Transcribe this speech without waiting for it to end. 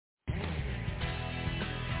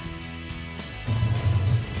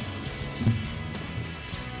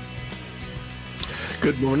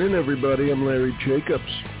Good morning, everybody. I'm Larry Jacobs.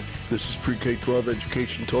 This is Pre-K-12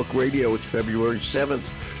 Education Talk Radio. It's February 7th,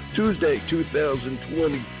 Tuesday,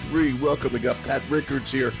 2023. Welcome. We got Pat Riccards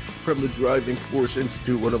here from the Driving Force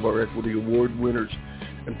Institute, one of our Equity Award winners.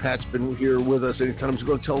 And Pat's been here with us anytime. He's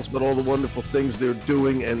going to tell us about all the wonderful things they're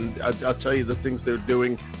doing. And I'll tell you the things they're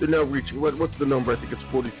doing. They're now reaching, what's the number? I think it's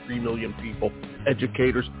 43 million people,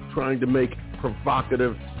 educators, trying to make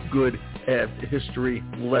provocative, good history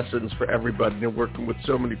lessons for everybody. They're working with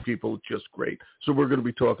so many people. It's just great. So we're going to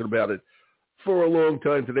be talking about it for a long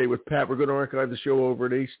time today with Pat. We're going to archive the show over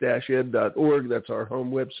at ace-ed.org. That's our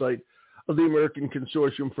home website of the American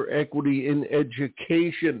Consortium for Equity in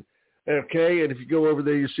Education. Okay, and if you go over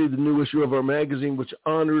there, you see the new issue of our magazine, which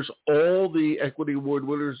honors all the Equity Award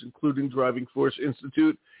winners, including Driving Force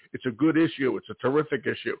Institute. It's a good issue. It's a terrific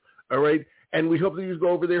issue. All right, and we hope that you go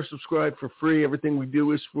over there, subscribe for free. Everything we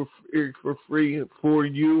do is for free for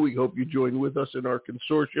you. We hope you join with us in our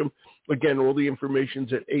consortium. Again, all the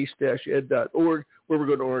information's at ace-ed.org, where we're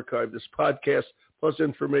going to archive this podcast, plus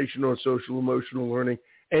information on social emotional learning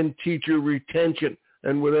and teacher retention.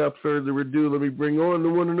 And without further ado, let me bring on the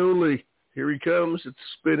one and only. Here he comes. It's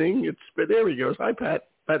spinning. There he goes. Hi, Pat.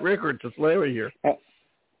 Pat Riccards. It's Larry here.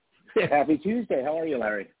 Happy Tuesday. How are you,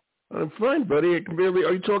 Larry? I'm fine, buddy. I can barely.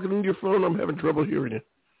 Are you talking into your phone? I'm having trouble hearing you.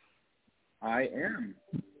 I am.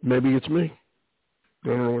 Maybe it's me. I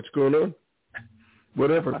don't know what's going on.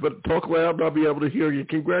 Whatever. But talk loud and I'll be able to hear you.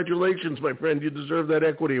 Congratulations, my friend. You deserve that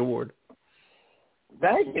Equity Award.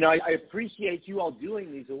 Thank you. I appreciate you all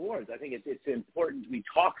doing these awards. I think it's important. We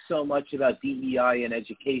talk so much about DEI in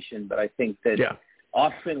education, but I think that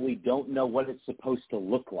often we don't know what it's supposed to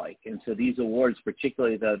look like. And so these awards,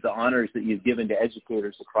 particularly the honors that you've given to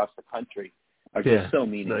educators across the country, are just so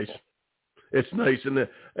meaningful. Nice. It's nice, and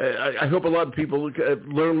I hope a lot of people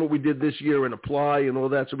learn what we did this year and apply and all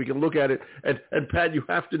that so we can look at it. And Pat, you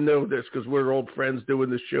have to know this because we're old friends doing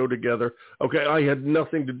this show together. Okay, I had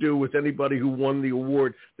nothing to do with anybody who won the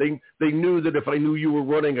award. They knew that if I knew you were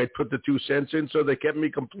running, I'd put the 2 cents in, so they kept me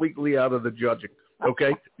completely out of the judging.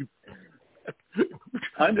 Okay?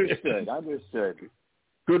 Understood.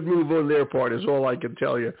 Good move on their part is all I can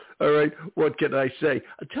tell you. All right, what can I say?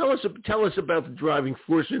 Tell us about the Driving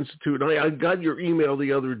Force Institute. I got your email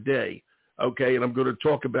the other day, okay, and I'm going to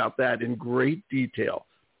talk about that in great detail.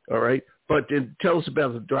 All right, but tell us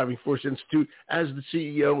about the Driving Force Institute as the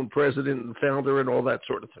CEO and president and founder and all that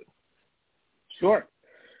sort of thing. Sure.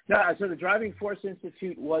 So the Driving Force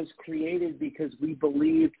Institute was created because we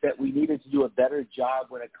believed that we needed to do a better job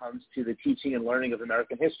when it comes to the teaching and learning of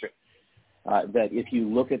American history. That if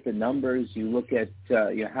you look at the numbers, you look at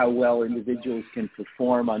how well individuals can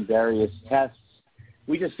perform on various tests,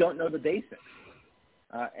 we just don't know the basics.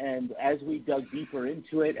 And as we dug deeper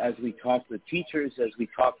into it, as we talked with teachers, as we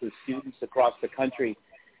talked with students across the country,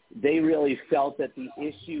 they really felt that the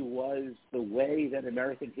issue was the way that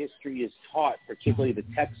American history is taught, particularly the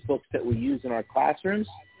textbooks that we use in our classrooms.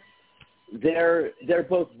 They're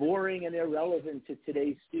both boring and irrelevant to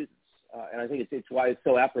today's students. And I think it's why it's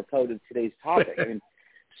so apropos to today's topic. I mean,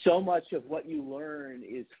 so much of what you learn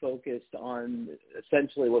is focused on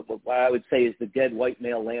essentially what I would say is the dead white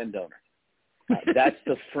male landowner. That's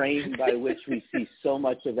the frame by which we see so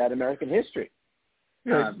much of that American history.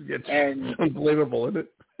 It's unbelievable, isn't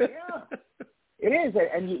it? Yeah, it is.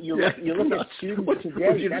 And you look at students today.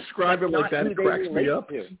 When you describe it like that, it cracks me up.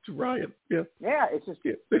 It's Ryan. Yeah, it's just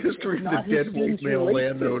the history of the dead white male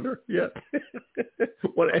landowner. Yeah.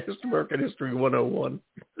 What asked American History 101.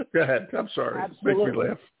 Go ahead. I'm sorry. Absolutely. Make me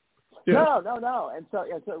laugh. Yeah. No. And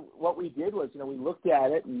so what we did was, we looked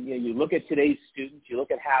at it, and you look at today's students. You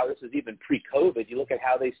look at how this is even pre-COVID. You look at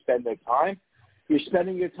how they spend their time. You're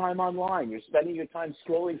spending your time online. You're spending your time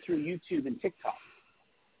scrolling through YouTube and TikTok.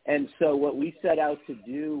 And so what we set out to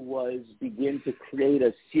do was begin to create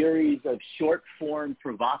a series of short-form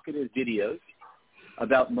provocative videos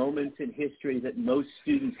about moments in history that most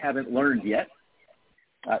students haven't learned yet.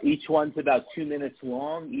 Each one's about 2 minutes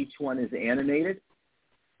long. Each one is animated.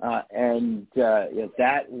 That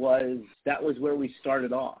was where we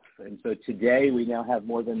started off. And so today we now have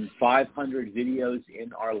more than 500 videos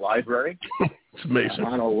in our library. It's amazing.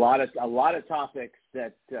 On a lot of topics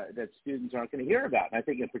that students aren't going to hear about. And I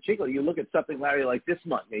think in particular, you look at something, Larry, like this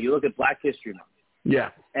month. You look at Black History Month.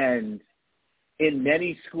 Yeah. And in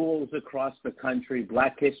many schools across the country,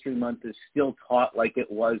 Black History Month is still taught like it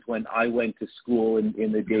was when I went to school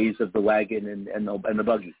in the days of the wagon and the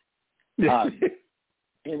buggy.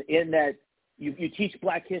 In that you teach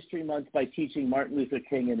Black History Month by teaching Martin Luther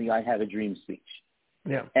King in the I Have a Dream speech.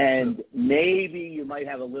 Yeah. And maybe you might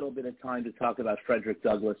have a little bit of time to talk about Frederick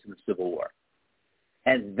Douglass and the Civil War.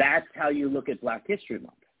 And that's how you look at Black History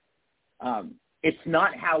Month. It's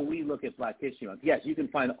not how we look at Black History Month. Yes, you can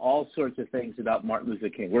find all sorts of things about Martin Luther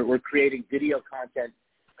King. We're creating video content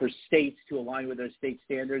for states to align with their state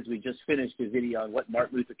standards. We just finished a video on what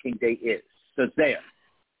Martin Luther King Day is. So it's there.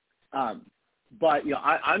 But,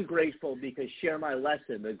 I'm grateful because Share My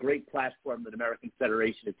Lesson, the great platform that American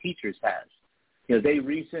Federation of Teachers has, they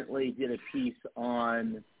recently did a piece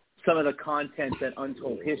on some of the content that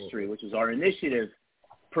Untold History, which is our initiative,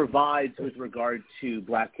 provides with regard to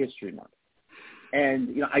Black History Month.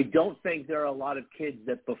 And, I don't think there are a lot of kids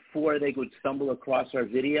that before they would stumble across our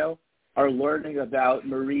video are learning about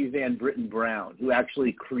Marie Van Britten Brown, who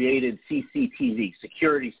actually created CCTV,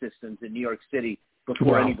 security systems in New York City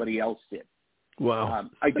before anybody else did. Wow.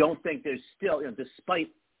 I don't think there's still, despite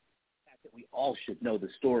the fact that we all should know the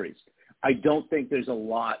stories, I don't think there's a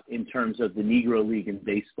lot in terms of the Negro League in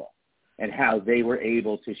baseball and how they were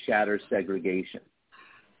able to shatter segregation.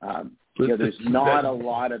 There's not a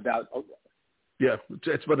lot about. Yeah,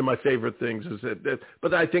 it's one of my favorite things. Is that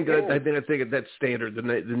but I think that's standard. The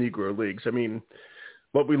Negro Leagues. I mean,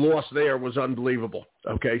 what we lost there was unbelievable.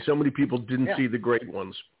 Okay, so many people didn't see the great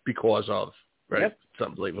ones because of right. Yep. It's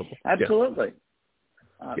unbelievable. Absolutely.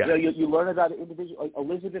 Yeah. You learn about an individual like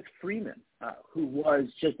Elizabeth Freeman, who was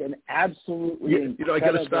just an absolutely incredible I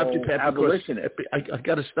got to stop you, Pat, abolitionist. I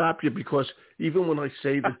got to stop you because even when I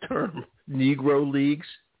say the term Negro Leagues,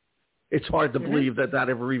 it's hard to believe that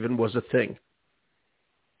ever even was a thing.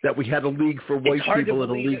 That we had a league for white people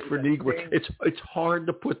and a league for Negro. It's hard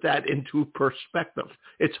to put that into perspective.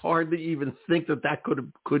 It's hard to even think that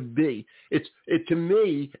could be. It to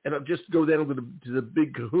me, and I'll just go down to the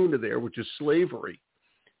big kahuna there, which is slavery.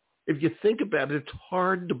 If you think about it, it's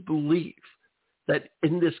hard to believe that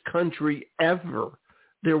in this country ever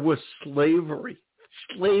there was slavery.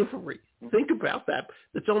 Slavery. Think about that.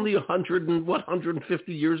 It's only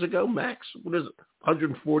 150 years ago, max? What is it,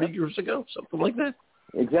 140 years ago? Something like that?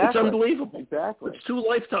 Exactly. It's unbelievable. Exactly. It's 2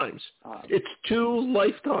 lifetimes. It's 2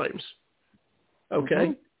 lifetimes.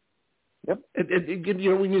 Okay? Yep.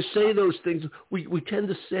 And when you say those things, we tend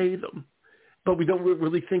to say them, but we don't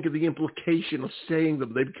really think of the implication of saying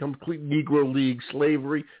them. They become complete Negro League,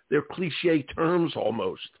 slavery. They're cliche terms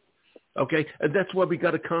almost. Okay? And that's why we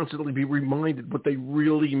got to constantly be reminded what they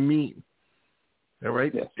really mean. All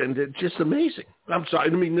right? Yes. And it's just amazing. I'm sorry, I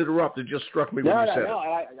didn't mean to interrupt. It just struck me when you said it.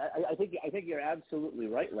 I think you're absolutely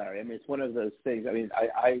right, Larry. I mean, it's one of those things. I mean,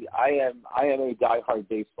 I am a diehard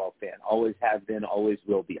baseball fan. Always have been, always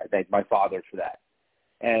will be. I thank my father for that.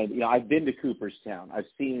 And, I've been to Cooperstown. I've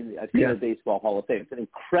seen the Baseball Hall of Fame. It's an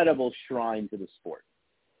incredible shrine to the sport.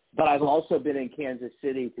 But I've also been in Kansas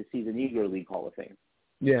City to see the Negro League Hall of Fame.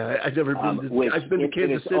 Yeah, I've never been. I've been to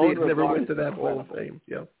Kansas City. I've never went to that Hall of Fame.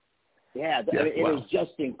 Yeah. Yeah, I mean, it is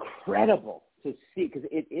just incredible to see because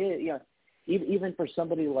it is, even for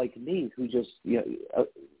somebody like me who just,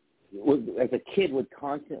 as a kid would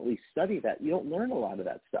constantly study that, you don't learn a lot of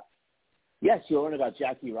that stuff. Yes, you learn about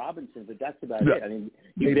Jackie Robinson, but that's about it. I mean,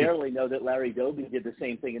 you barely know that Larry Doby did the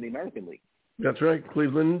same thing in the American League. That's right,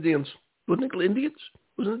 Cleveland Indians. Wasn't it Indians?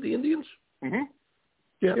 Wasn't it the Indians? Mm-hmm.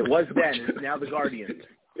 Yeah, it was then. It's now the Guardians.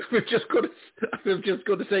 I was just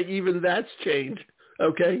going to say even that's changed.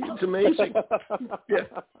 Okay, it's amazing. Yeah,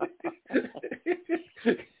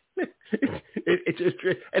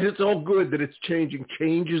 it's all good that it's changing.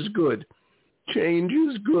 Change is good. Change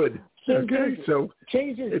is good.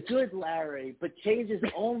 Change is good, Larry, but change is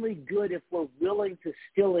only good if we're willing to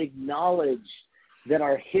still acknowledge that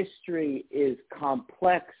our history is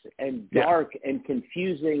complex and dark and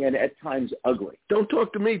confusing and at times ugly. Don't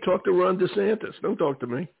talk to me. Talk to Ron DeSantis. Don't talk to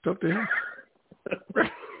me. Talk to him.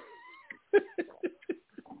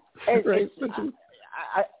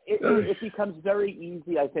 It becomes very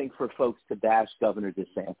easy, I think, for folks to bash Governor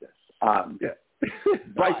DeSantis. I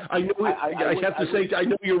know. I have to say, I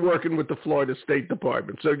know you're working with the Florida State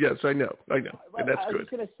Department, so yes, I know, and that's good. I was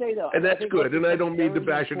going to say though, and that's good, and I don't mean to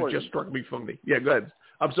bash it. It just struck me funny. Yeah, go ahead.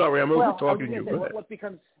 I'm sorry, I'm over talking you. What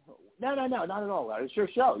becomes? No, not at all, Larry. It's your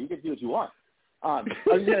show. You can do what you want. I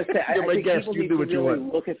was going to say, I think people need to really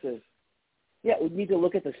look at the. Yeah, we need to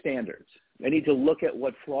look at the standards. I need to look at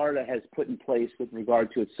what Florida has put in place with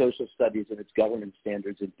regard to its social studies and its governance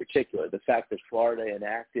standards in particular. The fact that Florida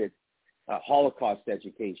enacted Holocaust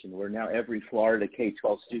education, where now every Florida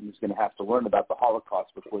K-12 student is going to have to learn about the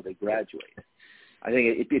Holocaust before they graduate. I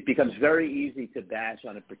think it becomes very easy to bash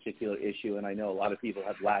on a particular issue, and I know a lot of people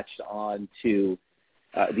have latched on to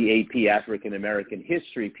the AP African American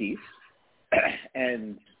history piece,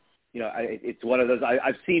 and it's one of those.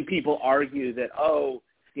 I've seen people argue that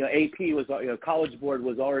AP was College Board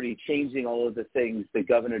was already changing all of the things that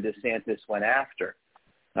Governor DeSantis went after.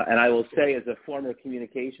 And I will say, as a former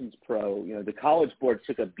communications pro, the College Board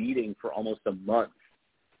took a beating for almost a month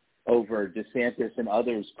over DeSantis and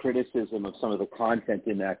others' criticism of some of the content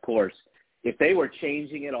in that course. If they were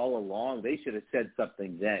changing it all along, they should have said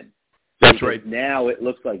something then. That's because right. Now it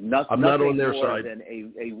looks like nothing not on their more side. than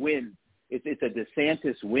a win. It's a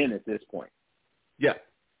DeSantis win at this point. Yeah.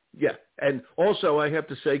 Yeah. And also I have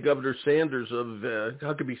to say Governor Sanders of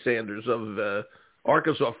Huckabee Sanders of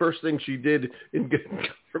Arkansas, first thing she did in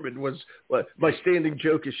government was, my standing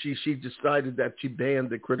joke is she decided that she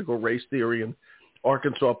banned the critical race theory in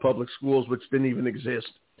Arkansas public schools, which didn't even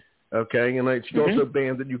exist. Okay, and she also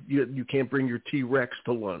banned that you can't bring your T-Rex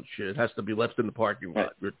to lunch. It has to be left in the parking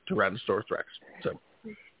lot, Tyrannosaurus Rex. So,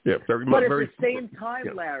 yeah, very much. But at the same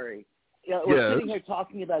time, Larry, we're sitting here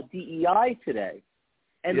talking about DEI today,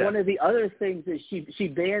 and one of the other things is she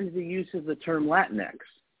banned the use of the term Latinx,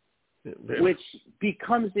 which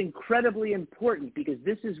becomes incredibly important because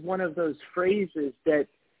this is one of those phrases that,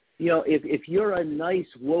 if you're a nice,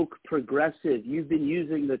 woke progressive, you've been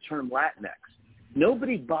using the term Latinx.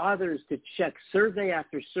 Nobody bothers to check survey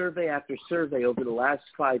after survey after survey over the last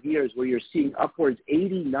 5 years where you're seeing upwards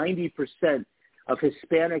 80-90% of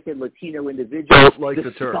Hispanic and Latino individuals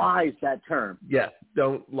despise that term. Yeah,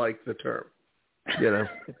 don't like the term.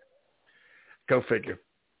 Go figure.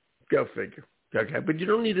 Okay, but you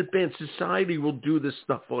don't need it banned. Society will do this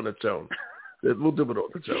stuff on its own. We'll do it on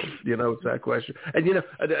its own. It's that question. And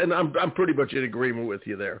and I'm pretty much in agreement with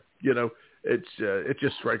you there. It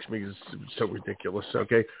just strikes me as so ridiculous.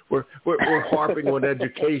 Okay, we're harping on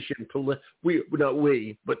education. But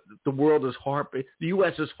the world is harping. The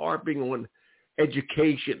U.S. is harping on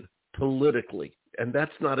education politically, and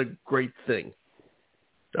that's not a great thing.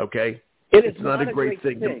 Okay. It's not a great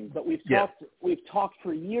thing, but we've talked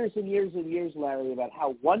for years and years and years, Larry, about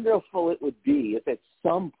how wonderful it would be if at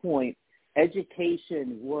some point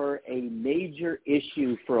education were a major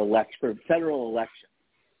issue for federal elections.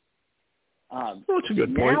 That's a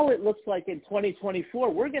good point. Now it looks like in 2024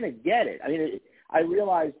 we're going to get it. I mean, I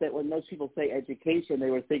realize that when most people say education, they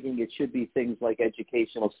were thinking it should be things like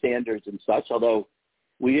educational standards and such, although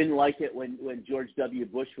we didn't like it when George W.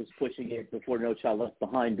 Bush was pushing it before No Child Left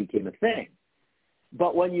Behind became a thing.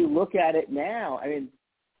 But when you look at it now, I mean,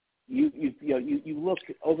 you look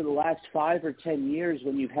over the last 5 or 10 years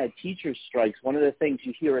when you've had teacher strikes, one of the things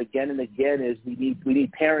you hear again and again is we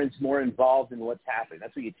need parents more involved in what's happening.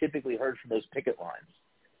 That's what you typically heard from those picket lines.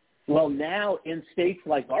 Well, now in states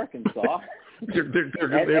like Arkansas,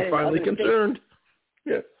 they're finally concerned.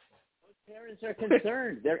 Yes. Parents are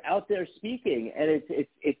concerned. They're out there speaking, and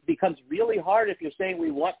it becomes really hard if you're saying we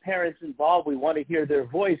want parents involved, we want to hear their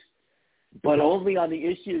voice, but only on the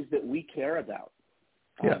issues that we care about.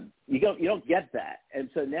 You don't get that, and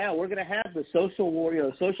so now we're going to have the social war.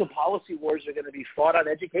 Social policy wars are going to be fought on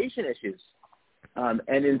education issues,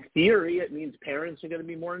 and in theory, it means parents are going to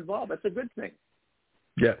be more involved. That's a good thing.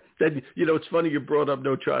 Yeah. Then, it's funny you brought up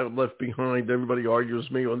No Child Left Behind. Everybody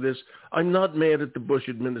argues me on this. I'm not mad at the Bush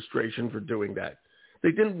administration for doing that.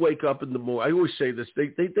 They didn't wake up in the morning. I always say this. They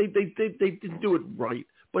didn't do it right,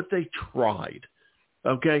 but they tried.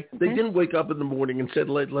 Okay? They didn't wake up in the morning and said,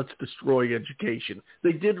 let's destroy education.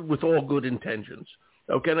 They did it with all good intentions.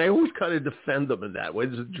 Okay? And I always kind of defend them in that way.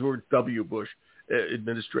 This is George W. Bush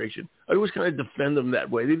administration. I always kind of defend them that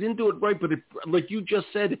way. They didn't do it right, but like you just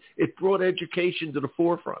said, it brought education to the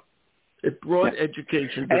forefront. It brought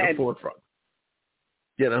education to the forefront.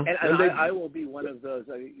 And I will be one of those.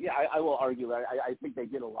 I will argue that I think they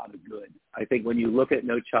did a lot of good. I think when you look at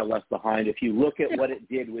No Child Left Behind, if you look at what it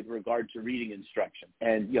did with regard to reading instruction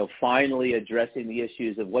and, finally addressing the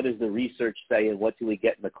issues of what does the research say and what do we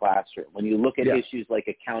get in the classroom, when you look at issues like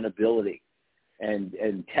accountability,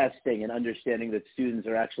 and testing and understanding that students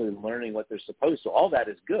are actually learning what they're supposed to. All that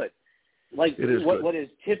is good. Like what is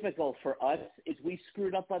typical for us is we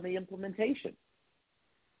screwed up on the implementation.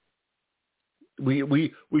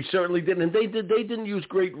 We certainly didn't, and they didn't use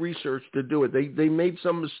great research to do it. They made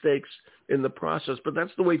some mistakes in the process, but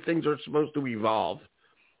that's the way things are supposed to evolve.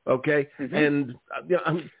 Okay, and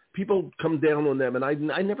people come down on them, and I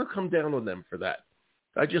never come down on them for that.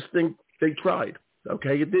 I just think they tried.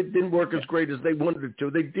 Okay, it didn't work as great as they wanted it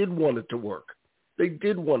to. They did want it to work.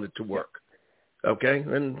 Okay,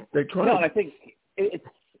 and they tried. No, I think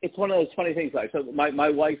it's one of those funny things. Like, so my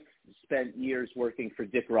wife spent years working for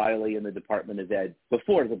Dick Riley in the Department of Ed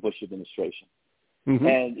before the Bush administration.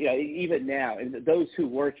 And even now, and those who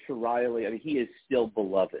worked for Riley, I mean, he is still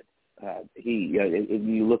beloved. If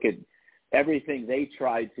you look at everything they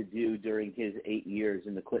tried to do during his 8 years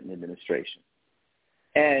in the Clinton administration.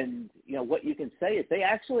 And, what you can say is they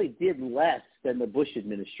actually did less than the Bush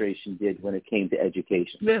administration did when it came to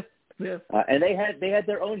education. Yeah, yeah. And they had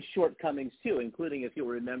their own shortcomings, too, including, if you'll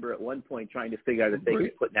remember, at one point trying to figure out if they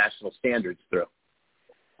could put national standards through.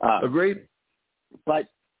 Agreed. But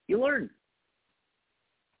you learn.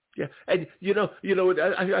 Yeah, and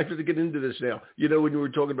I have to get into this now. When you were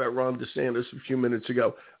talking about Ron DeSantis a few minutes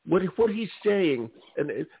ago, what he's saying,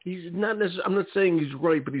 and he's not necessarily, I'm not saying he's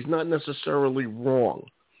right, but he's not necessarily wrong.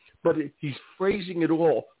 But he's phrasing it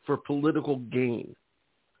all for political gain,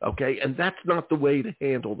 okay? And that's not the way to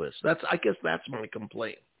handle this. I guess that's my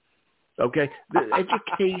complaint, okay? The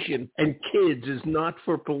education and kids is not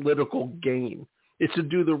for political gain. It's to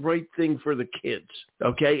do the right thing for the kids,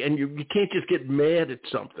 okay? And you can't just get mad at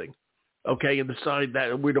something, okay, and decide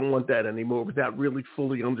that we don't want that anymore without really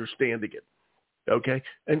fully understanding it, okay?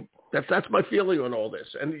 And that's my feeling on all this.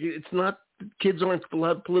 And it's not, kids aren't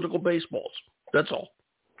allowed political baseballs. That's all.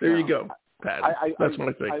 There you go, Pat. That's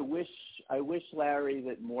my thing. I wish, Larry,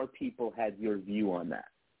 that more people had your view on that.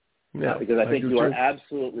 Yeah, because I think you are too.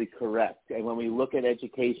 Absolutely correct. And when we look at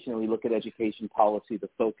education and we look at education policy, the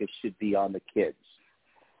focus should be on the kids.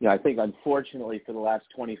 I think unfortunately for the last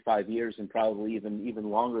 25 years and probably even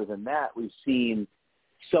longer than that, we've seen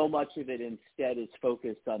so much of it instead is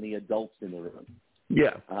focused on the adults in the room.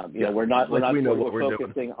 Yeah. We're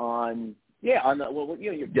focusing doing. on you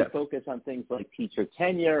focus on things like teacher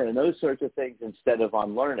tenure and those sorts of things instead of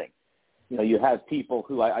on learning. You have people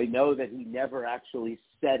who I know that he never actually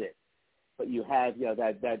said it, but you have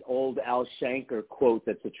that old Al Shanker quote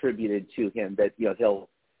that's attributed to him that he'll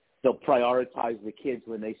prioritize the kids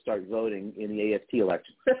when they start voting in the AFT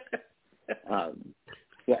election.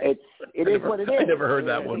 It is what it is. I never heard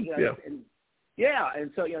that one.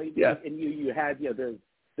 And so you had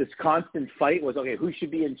this constant fight was, okay, who should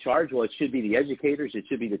be in charge? Well, it should be the educators. It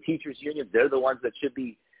should be the teachers union. They're the ones that should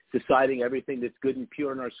be deciding everything that's good and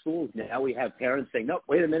pure in our schools. Now we have parents saying, no,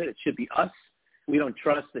 wait a minute, it should be us. We don't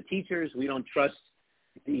trust the teachers. We don't trust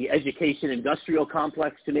the education industrial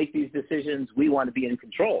complex to make these decisions. We want to be in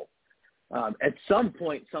control. At some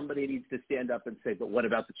point, somebody needs to stand up and say, but what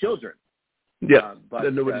about the children? Yeah,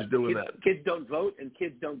 but nobody's doing that. Kids don't vote and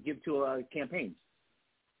kids don't give to campaigns.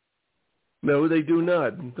 No, they do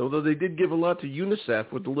not. Although they did give a lot to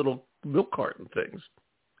UNICEF with the little milk carton things.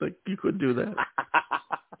 Like, you could do that.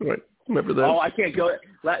 Right. Remember that? Oh, I can't go.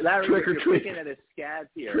 Larry, Trick or treat. You're picking at a scab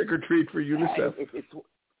here. Trick or treat for UNICEF.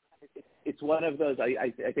 It's one of those.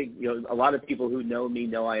 I think a lot of people who know me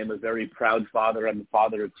know I am a very proud father. I'm the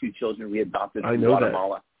father of 2 children we adopted from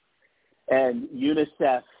Guatemala. And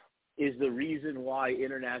UNICEF is the reason why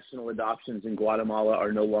international adoptions in Guatemala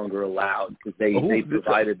are no longer allowed, because they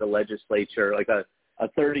provided the legislature like a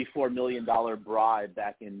 $34 million bribe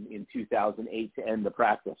back in 2008 to end the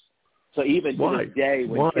practice. So even to this day,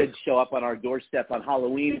 when kids show up on our doorstep on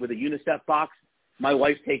Halloween with a UNICEF box, my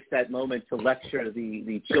wife takes that moment to lecture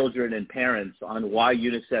the children and parents on why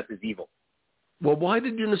UNICEF is evil. Well, why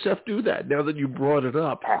did UNICEF do that, now that you brought it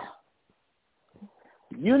up?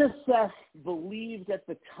 UNICEF believed at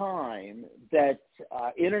the time that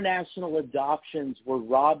international adoptions were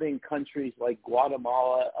robbing countries like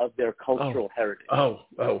Guatemala of their cultural heritage.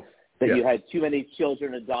 You had too many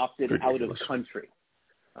children adopted out of country.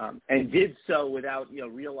 And did so without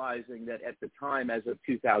realizing that at the time, as of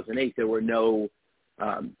 2008, there were no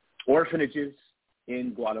orphanages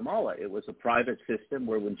in Guatemala. It was a private system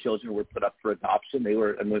where when children were put up for adoption,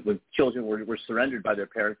 when children were surrendered by their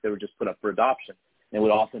parents, they were just put up for adoption and would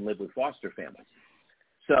often live with foster families.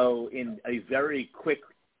 So in a very quick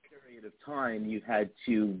period of time, you had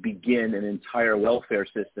to begin an entire welfare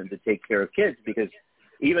system to take care of kids, because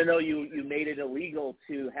even though you made it illegal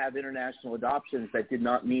to have international adoptions, that did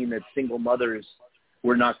not mean that single mothers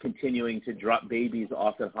were not continuing to drop babies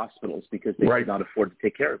off at hospitals because they could not afford to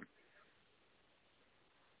take care of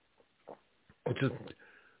them.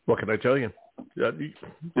 What can I tell you? There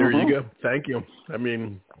you go. Thank you. I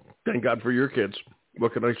mean, thank God for your kids.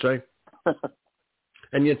 What can I say?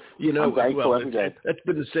 And that's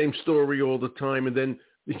been the same story all the time. And then,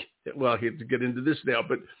 I hate to get into this now,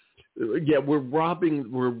 but we're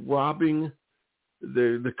robbing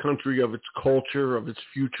the country of its culture, of its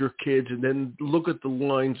future kids. And then look at the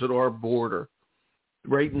lines at our border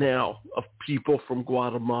right now of people from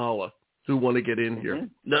Guatemala who want to get in here.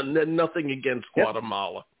 Nothing against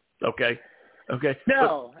Guatemala. Okay.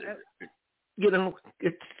 No.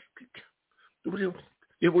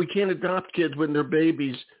 If we can't adopt kids when they're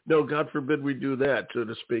babies, no, God forbid we do that, so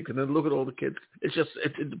to speak. And then look at all the kids. It's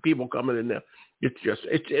the people coming in now. It's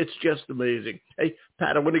just amazing. Hey,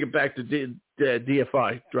 Pat, I want to get back to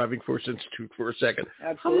DFI, Driving Force Institute, for a second.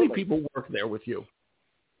 Absolutely. How many people work there with you?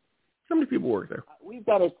 How many people work there? We've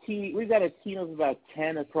got a team of about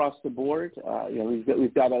 10 across the board.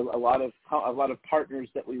 We've got a lot of partners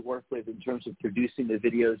that we work with in terms of producing the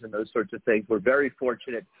videos and those sorts of things. We're very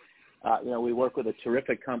fortunate. We work with a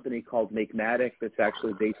terrific company called Makematic that's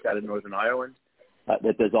actually based out of Northern Ireland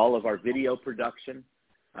that does all of our video production.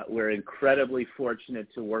 We're incredibly fortunate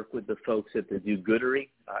to work with the folks at the Do Goodery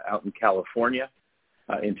out in California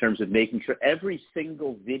in terms of making sure every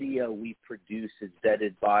single video we produce is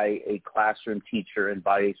vetted by a classroom teacher and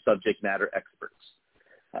by a subject matter experts.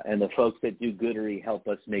 And the folks that Do Goodery help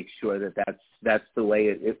us make sure that that's the way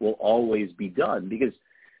it will always be done. Because,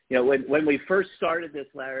 when we first started this,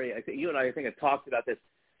 Larry, I think you and I have talked about this.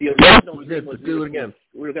 The original dream was we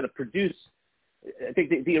were going to produce. I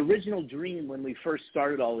think the original dream when we first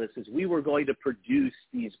started all this is we were going to produce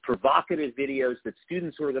these provocative videos that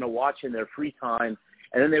students were going to watch in their free time,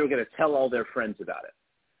 and then they were going to tell all their friends about it.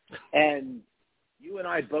 And you and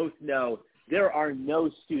I both know there are no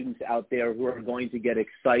students out there who are going to get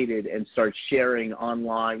excited and start sharing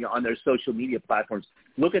online on their social media platforms.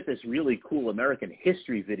 Look at this really cool American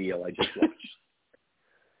history video I just watched.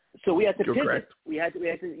 So we had to pivot. Correct. We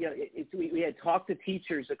had talked to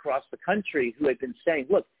teachers across the country who had been saying,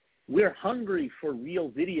 look, we're hungry for real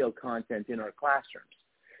video content in our classrooms.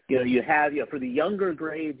 You have, for the younger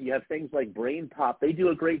grades, you have things like Brain Pop. They do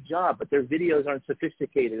a great job, but their videos aren't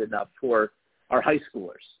sophisticated enough for our high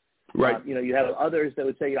schoolers. Right. You have others that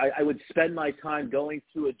would say, I would spend my time going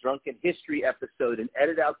through a drunken history episode and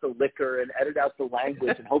edit out the liquor and edit out the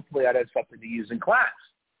language, and hopefully I'd have something to use in class.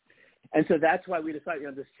 And so that's why we decided,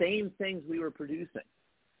 the same things we were producing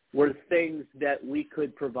were things that we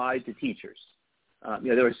could provide to teachers.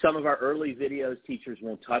 There were some of our early videos teachers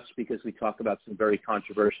won't touch because we talk about some very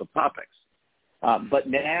controversial topics. But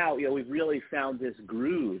now, we've really found this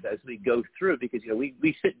groove as we go through because,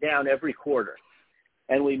 we sit down every quarter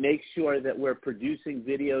and we make sure that we're producing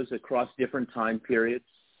videos across different time periods.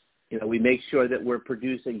 We make sure that we're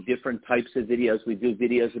producing different types of videos. We do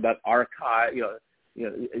videos about archive,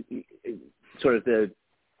 sort of the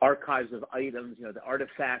archives of items, the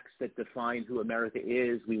artifacts that define who America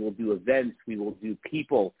is. We will do events. We will do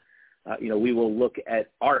people. We will look at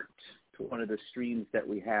art, to one of the streams that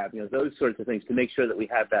we have, those sorts of things to make sure that we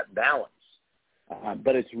have that balance.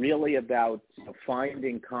 But it's really about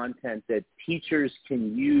finding content that teachers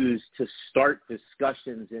can use to start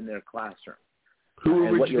discussions in their classroom. Who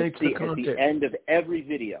and what you'll originates see the content? at the end of every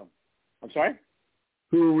video. I'm sorry?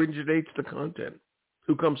 Who originates the content?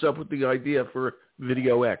 Who comes up with the idea for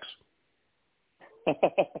Video X?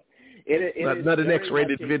 Not an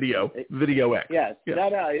X-rated video. Video X. Yes. Yeah.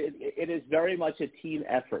 It is very much a team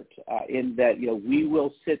effort in that, we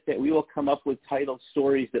will sit there, we will come up with title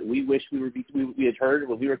stories that we wish we had heard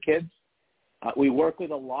when we were kids. We work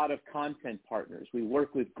with a lot of content partners. We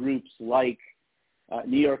work with groups like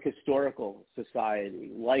New York Historical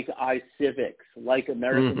Society, like iCivics, like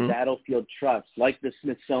American Battlefield Trust, like the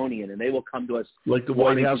Smithsonian, and they will come to us like the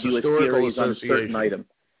White House to do Historical a series Association. on a certain item.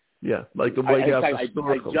 Yeah, like the White House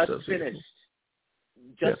Historical Association.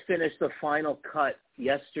 Finished the final cut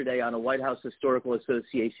yesterday on a White House Historical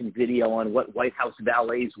Association video on what White House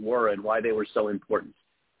valets were and why they were so important.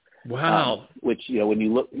 Wow. Which, when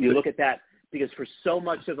you look at that, because for so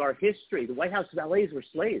much of our history, the White House valets were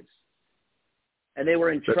slaves. And they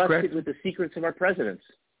were entrusted with the secrets of our presidents.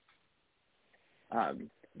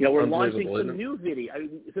 We're launching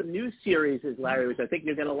some new series, Larry, which I think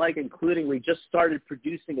you're going to like, including we just started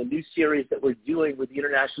producing a new series that we're doing with the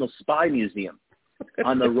International Spy Museum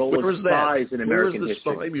on the role of spies in American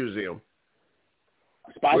history. Where is the Spy Museum?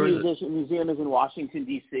 Spy Museum is in Washington,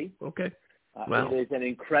 D.C. Okay. Wow. It is an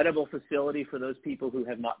incredible facility for those people who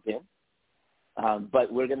have not been.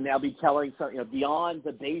 But we're going to now be telling something beyond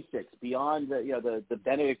the basics, beyond the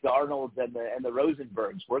Benedict Arnolds and the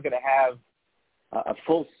Rosenbergs. We're going to have a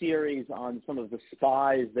full series on some of the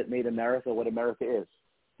spies that made America what America is.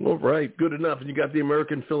 Well, right, good enough. And you got the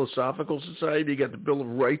American Philosophical Society, you got the Bill of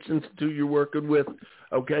Rights Institute you're working with.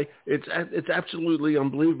 Okay, it's absolutely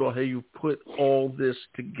unbelievable how you put all this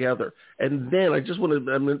together. And then I just want to,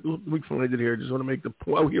 let me find it here. I just want to make the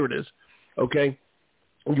point. Oh, here it is. Okay.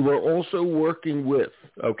 You are also working with,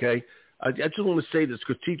 okay, I just want to say this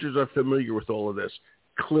because teachers are familiar with all of this,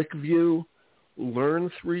 ClickView,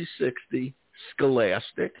 Learn 360,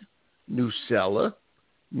 Scholastic, Nucella,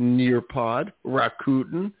 Nearpod,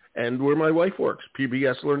 Rakuten, and where my wife works,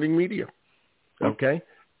 PBS Learning Media, okay?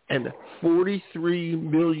 And 43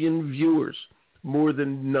 million viewers, more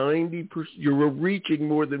than 90%, you're reaching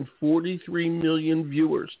more than 43 million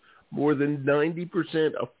viewers. More than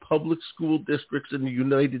 90% of public school districts in the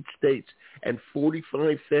United States and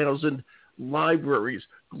 45,000 libraries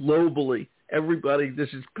globally. Everybody, this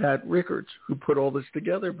is Pat Riccards who put all this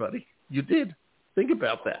together, buddy. You did. Think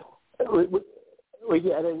about that.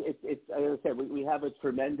 It's as I said, we have a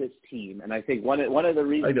tremendous team, and I think one of the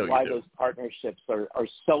reasons why those partnerships are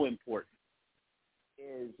so important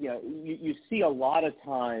is, you see a lot of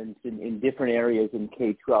times in different areas in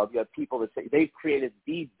K-12, you have people that say they've created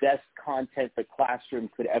the best content the classroom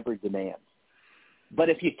could ever demand. But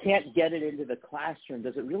if you can't get it into the classroom,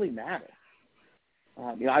 does it really matter?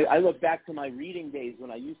 I look back to my reading days when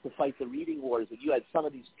I used to fight the reading wars, and you had some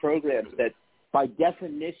of these programs that by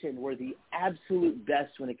definition were the absolute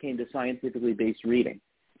best when it came to scientifically based reading,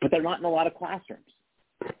 but they're not in a lot of classrooms.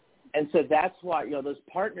 And so that's why, those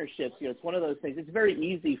partnerships, it's one of those things. It's very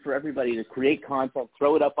easy for everybody to create content,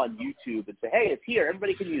 throw it up on YouTube and say, hey, it's here.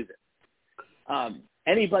 Everybody can use it.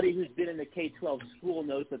 Anybody who's been in the K-12 school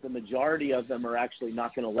knows that the majority of them are actually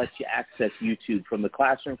not going to let you access YouTube from the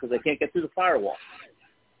classroom because they can't get through the firewall.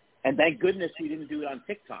 And thank goodness we didn't do it on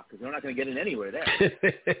TikTok because they're not going to get it anywhere there.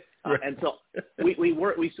 And so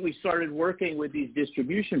we started working with these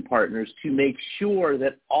distribution partners to make sure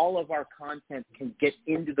that all of our content can get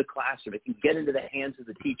into the classroom. It can get into the hands of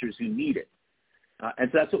the teachers who need it.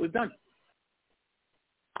 And so that's what we've done.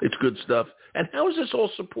 It's good stuff. And how is this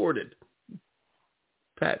all supported,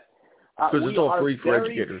 Pat? Because it's all free for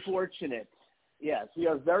educators. Yes, we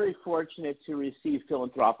are very fortunate to receive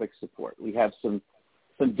philanthropic support. We have some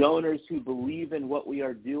donors who believe in what we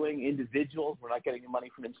are doing, individuals. We're not getting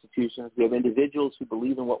money from institutions. We have individuals who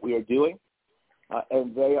believe in what we are doing,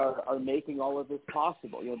 and they are making all of this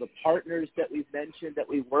possible. The partners that we've mentioned that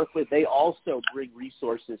we work with, they also bring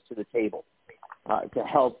resources to the table to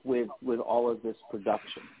help with all of this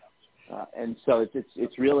production. And so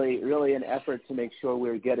it's really an effort to make sure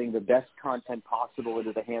we're getting the best content possible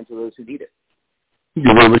into the hands of those who need it.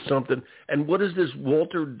 You're really something. And what is this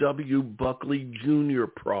Walter W. Buckley Jr.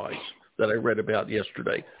 Prize that I read about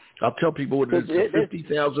yesterday? I'll tell people what it is. It's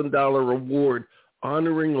a $50,000 award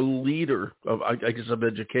honoring a leader of, I guess, of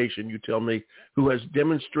education, you tell me, who has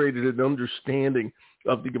demonstrated an understanding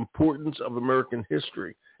of the importance of American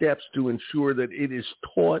history, steps to ensure that it is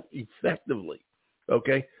taught effectively.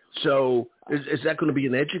 Okay? So is that going to be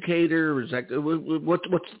an educator? Is that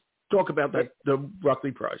let's talk about that, the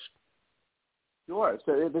Buckley Prize. Sure.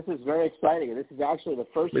 So this is very exciting, and this is actually the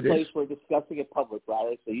first place we're discussing it public,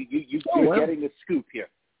 Riley. So you're getting the scoop here.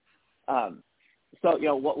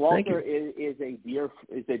 Walter is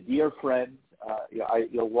a dear friend.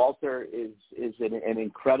 Walter is an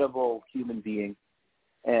incredible human being,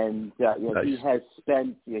 and nice. He has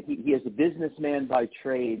spent. He is a businessman by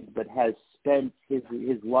trade, but has spent his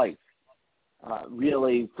life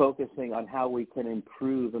really focusing on how we can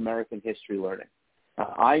improve American history learning.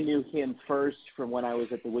 I knew him first from when I was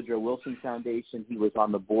at the Woodrow Wilson Foundation. He was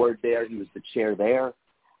on the board there. He was the chair there.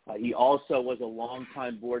 He also was a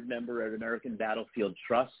longtime board member at American Battlefield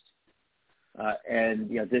Trust. And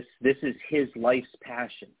this is his life's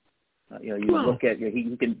passion. Look at if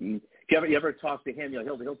you ever talk to him,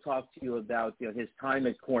 he'll talk to you about his time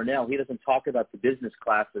at Cornell. He doesn't talk about the business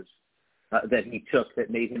classes that he took that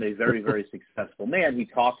made him a very, very successful man. He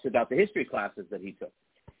talks about the history classes that he took.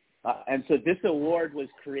 And so this award was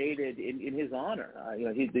created in his honor.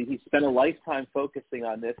 He spent a lifetime focusing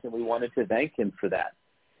on this, and we wanted to thank him for that.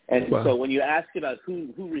 And so when you ask about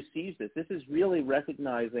who receives this is really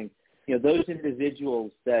recognizing those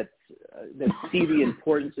individuals that see the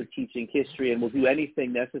importance of teaching history and will do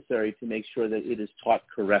anything necessary to make sure that it is taught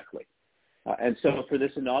correctly. And so for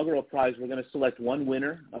this inaugural prize, we're going to select one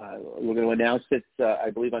winner. We're going to announce it,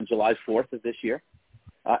 I believe, on July 4th of this year.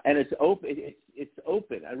 And it's open. It's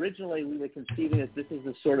open. Originally, we were conceiving that this is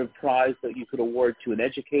the sort of prize that you could award to an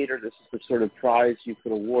educator. This is the sort of prize you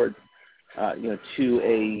could award, to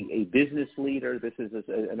a business leader. This is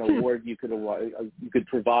an award you could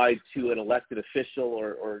provide to an elected official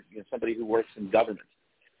or somebody who works in government.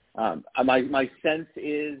 My sense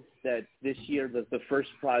is that this year the first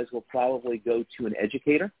prize will probably go to an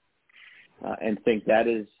educator. And think that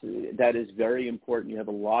is very important. You have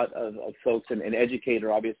a lot of folks, and an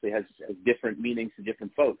educator obviously has different meanings to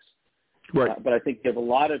different folks. Right. But I think you have a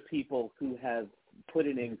lot of people who have put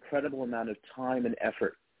in an incredible amount of time and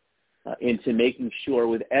effort into making sure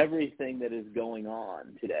with everything that is going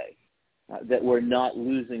on today that we're not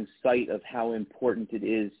losing sight of how important it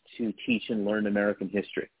is to teach and learn American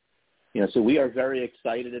history. So we are very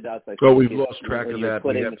excited about that. Well, we've lost track of that.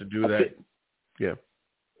 We have to do that. Yeah.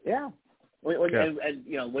 Yeah.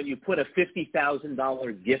 And when you put a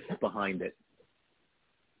 $50,000 gift behind it,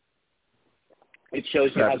 it shows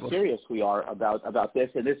you how serious we are about this.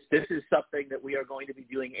 And this is something that we are going to be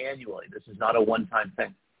doing annually. This is not a one-time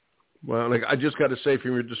thing. Well, like, I just got to say,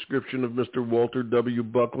 from your description of Mr. Walter W.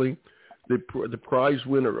 Buckley, the prize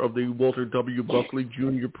winner of the Walter W. Buckley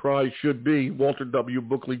Jr. Prize should be Walter W.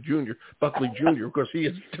 Buckley Jr. Because he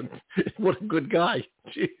is what a good guy.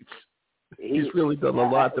 Jeez. He's really done a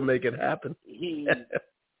lot to make it happen. He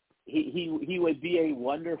would be a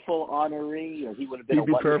wonderful honoree, or he would have been a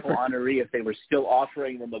wonderful honoree if they were still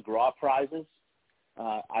offering the McGraw prizes.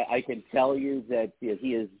 I can tell you that he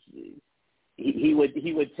is. He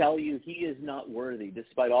would tell you he is not worthy,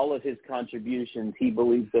 despite all of his contributions. He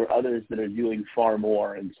believes there are others that are doing far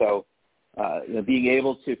more, and so being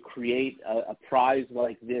able to create a prize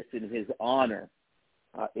like this in his honor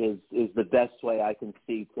is the best way I can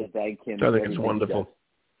see to thank him. I think it's wonderful.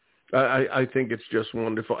 I think it's just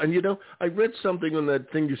wonderful. And, I read something on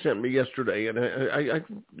that thing you sent me yesterday, and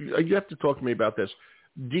you have to talk to me about this.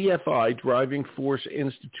 DFI, Driving Force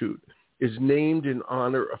Institute, is named in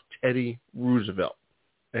honor of Teddy Roosevelt.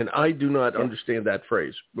 And I do not understand that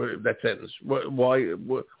phrase, that sentence. Why?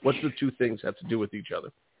 What's the two things have to do with each other?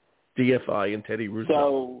 DFI and Teddy Roosevelt.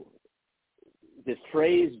 So the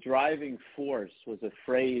phrase driving force was a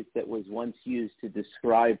phrase that was once used to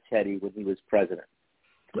describe Teddy when he was president.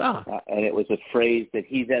 And it was a phrase that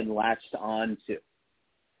he then latched on to.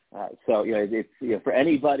 It's for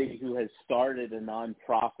anybody who has started a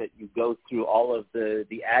nonprofit, you go through all of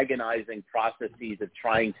the agonizing processes of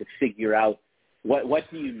trying to figure out what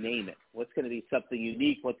do you name it? What's going to be something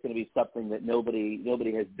unique? What's going to be something that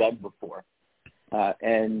nobody has done before?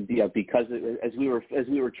 Because as we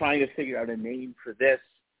were trying to figure out a name for this,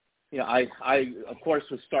 I of course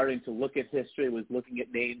was starting to look at history, was looking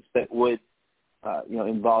at names that would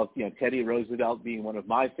involve, Teddy Roosevelt being one of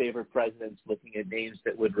my favorite presidents, looking at names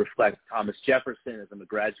that would reflect Thomas Jefferson, as I'm a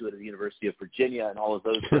graduate of the University of Virginia, and all of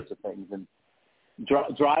those sorts of things. And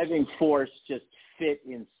driving force just fit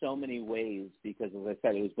in so many ways because, as I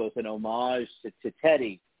said, it was both an homage to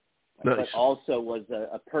Teddy, nice, but also was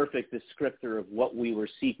a perfect descriptor of what we were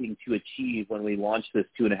seeking to achieve when we launched this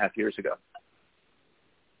 2.5 years ago.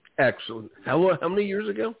 Excellent. How many years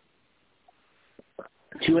ago?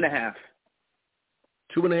 2.5.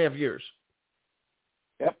 2.5 years.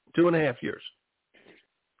 Yep. 2.5 years.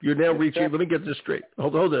 You're now reaching, let me get this straight.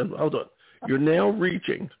 Hold on. You're now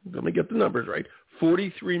reaching, let me get the numbers right,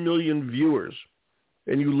 43 million viewers,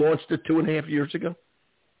 and you launched it 2.5 years ago?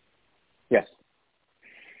 Yes.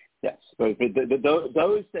 But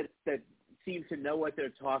those that seem to know what they're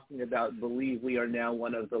talking about believe we are now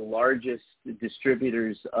one of the largest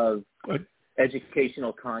distributors of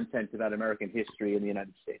educational content about American history in the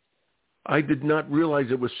United States. I did not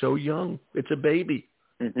realize it was so young. It's a baby.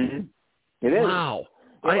 Mm-hmm. It is. Wow.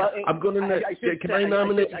 Well, I'm going to. Can I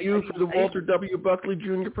nominate you for the Walter W. Buckley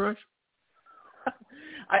Jr. Prize?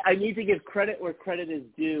 I need to give credit where credit is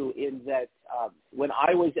due in that when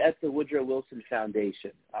I was at the Woodrow Wilson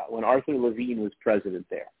Foundation, when Arthur Levine was president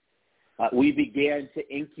there, we began to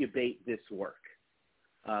incubate this work.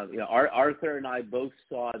 Arthur and I both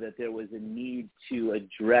saw that there was a need to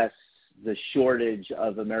address the shortage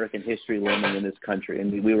of American history learning in this country,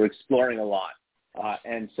 and we were exploring a lot.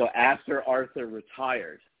 And so after Arthur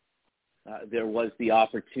retired, there was the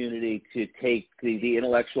opportunity to take the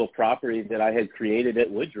intellectual property that I had created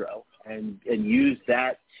at Woodrow and use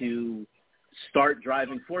that to start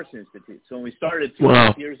Driving Force Institute. So when we started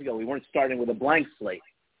 2.5 years ago, we weren't starting with a blank slate.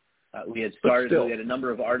 We had started, we had a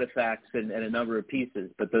number of artifacts and a number of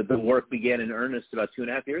pieces, but the work began in earnest about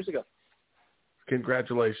 2.5 years ago.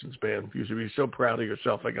 Congratulations, man. You should be so proud of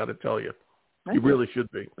yourself, I got to tell you. You really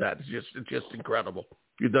should be. That's just incredible.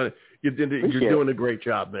 You've done it. You're doing a great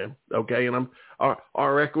job, man. Okay, and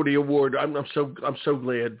our equity award. I'm so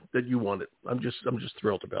glad that you won it. I'm just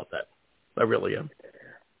thrilled about that. I really am.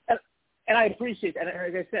 And I appreciate that.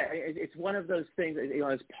 And like I said, it's one of those things.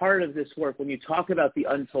 As part of this work, when you talk about the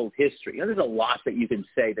untold history, there's a lot that you can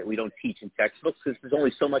say that we don't teach in textbooks because there's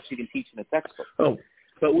only so much you can teach in a textbook. Oh.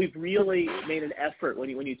 But we've really made an effort when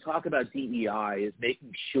you talk about DEI is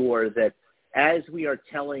making sure that as we are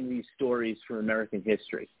telling these stories from American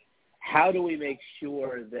history, how do we make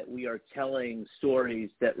sure that we are telling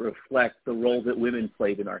stories that reflect the role that women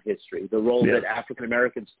played in our history, the role that African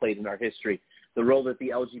Americans played in our history, the role that the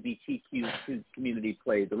LGBTQ community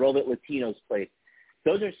played, the role that Latinos played?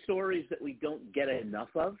 Those are stories that we don't get enough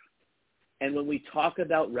of. And when we talk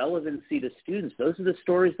about relevancy to students, those are the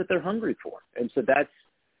stories that they're hungry for. And so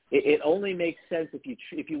it only makes sense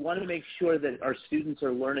if you want to make sure that our students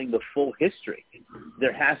are learning the full history,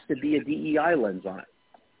 there has to be a DEI lens on it.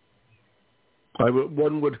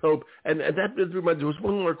 One would hope, and that reminds me, there was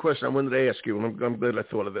one more question I wanted to ask you, and I'm glad I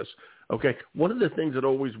thought of this. Okay, one of the things that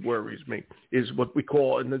always worries me is what we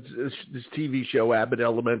call, and this TV show, Abbott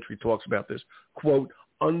Elementary, talks about this, quote,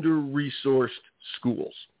 under-resourced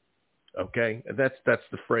schools. Okay, and that's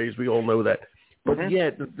the phrase. We all know that. But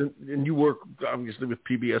yet, and you work obviously with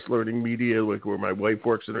PBS Learning Media, like where my wife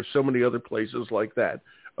works, and there's so many other places like that.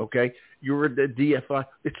 Okay, you're at the DFI.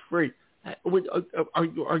 It's free.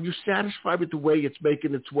 Are you satisfied with the way it's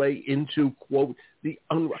making its way into, quote,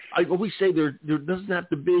 I always say there doesn't have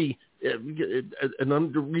to be an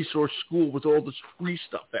under-resourced school with all this free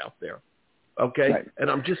stuff out there, okay? Right.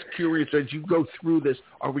 And I'm just curious, as you go through this,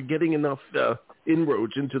 are we getting enough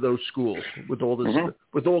inroads into those schools with all this,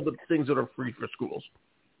 with all the things that are free for schools?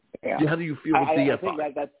 Yeah. How do you feel with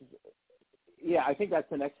DFI? I think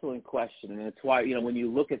that's an excellent question, and it's why, when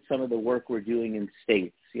you look at some of the work we're doing in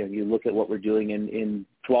states, you look at what we're doing in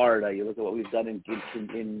Florida, you look at what we've done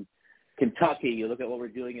in Kentucky, you look at what we're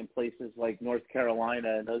doing in places like North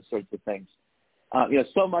Carolina and those sorts of things.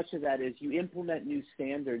 So much of that is you implement new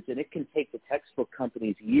standards, and it can take the textbook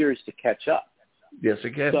companies years to catch up. Yes,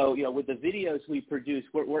 it can. So, with the videos we produce,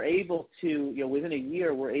 we're able to, within a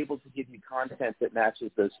year, we're able to give you content that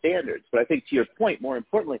matches those standards. But I think to your point, more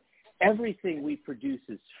importantly, everything we produce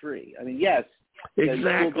is free. I mean, yes, exactly.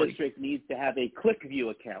 The school district needs to have a ClickView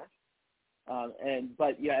account,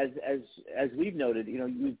 as we've noted,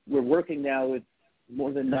 we're working now with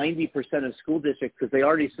more than 90% of school districts because they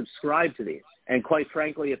already subscribe to these. And quite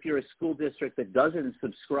frankly, if you're a school district that doesn't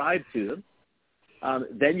subscribe to them,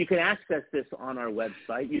 then you can access this on our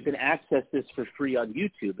website. You can access this for free on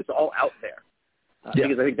YouTube. It's all out there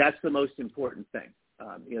because I think that's the most important thing.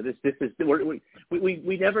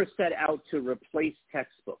 We never set out to replace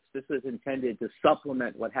textbooks. This is intended to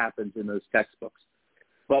supplement what happens in those textbooks.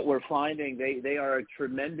 But we're finding they are a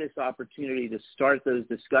tremendous opportunity to start those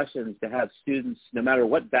discussions, to have students, no matter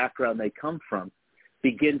what background they come from,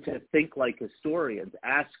 begin to think like historians,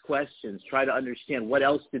 ask questions, try to understand what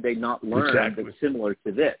else did they not learn that's similar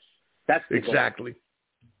to this. That's the goal.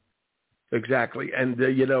 Exactly. And,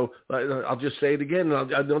 I'll just say it again.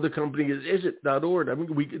 Another company is isit.org. I mean,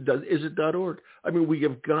 isit.org. I mean, we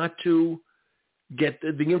have got to get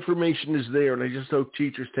the information is there, and I just hope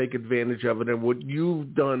teachers take advantage of it. And what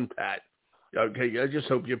you've done, Pat, okay, I just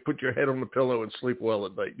hope you put your head on the pillow and sleep well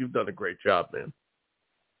at night. You've done a great job, man.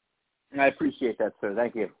 I appreciate that, sir.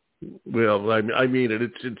 Thank you. Well, I mean it.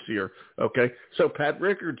 It's sincere. Okay. So Pat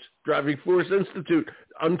Riccards, Driving Force Institute,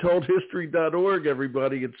 untoldhistory.org,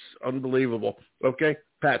 everybody. It's unbelievable. Okay.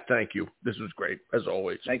 Pat, thank you. This was great, as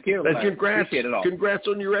always. Thank you. And congrats. Appreciate it all. Congrats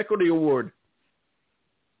on your equity award.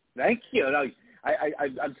 Thank you. No,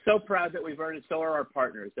 I'm so proud that we've earned it. So are our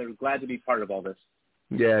partners. They're glad to be part of all this.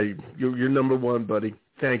 Yeah, you're number one, buddy.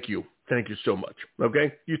 Thank you. Thank you so much.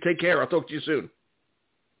 Okay. You take care. I'll talk to you soon.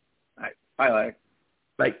 All right. Bye, Larry.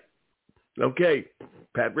 Bye. Okay,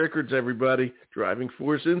 Pat Riccards, everybody, Driving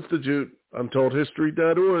Force Institute,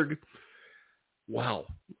 untoldhistory.org. Wow,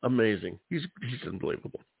 amazing. He's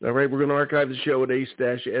unbelievable. All right, we're going to archive the show at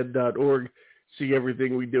ace-ed.org. See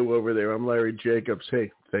everything we do over there. I'm Larry Jacobs. Hey,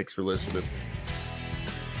 thanks for listening.